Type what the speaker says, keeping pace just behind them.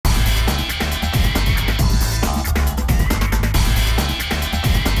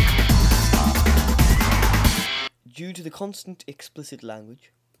to the constant explicit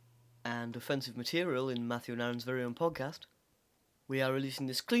language and offensive material in Matthew and Aaron's very own podcast, we are releasing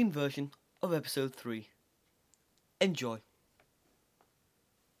this clean version of episode 3. Enjoy.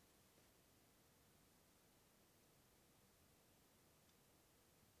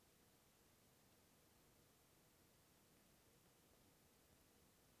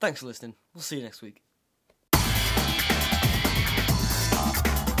 Thanks for listening. We'll see you next week.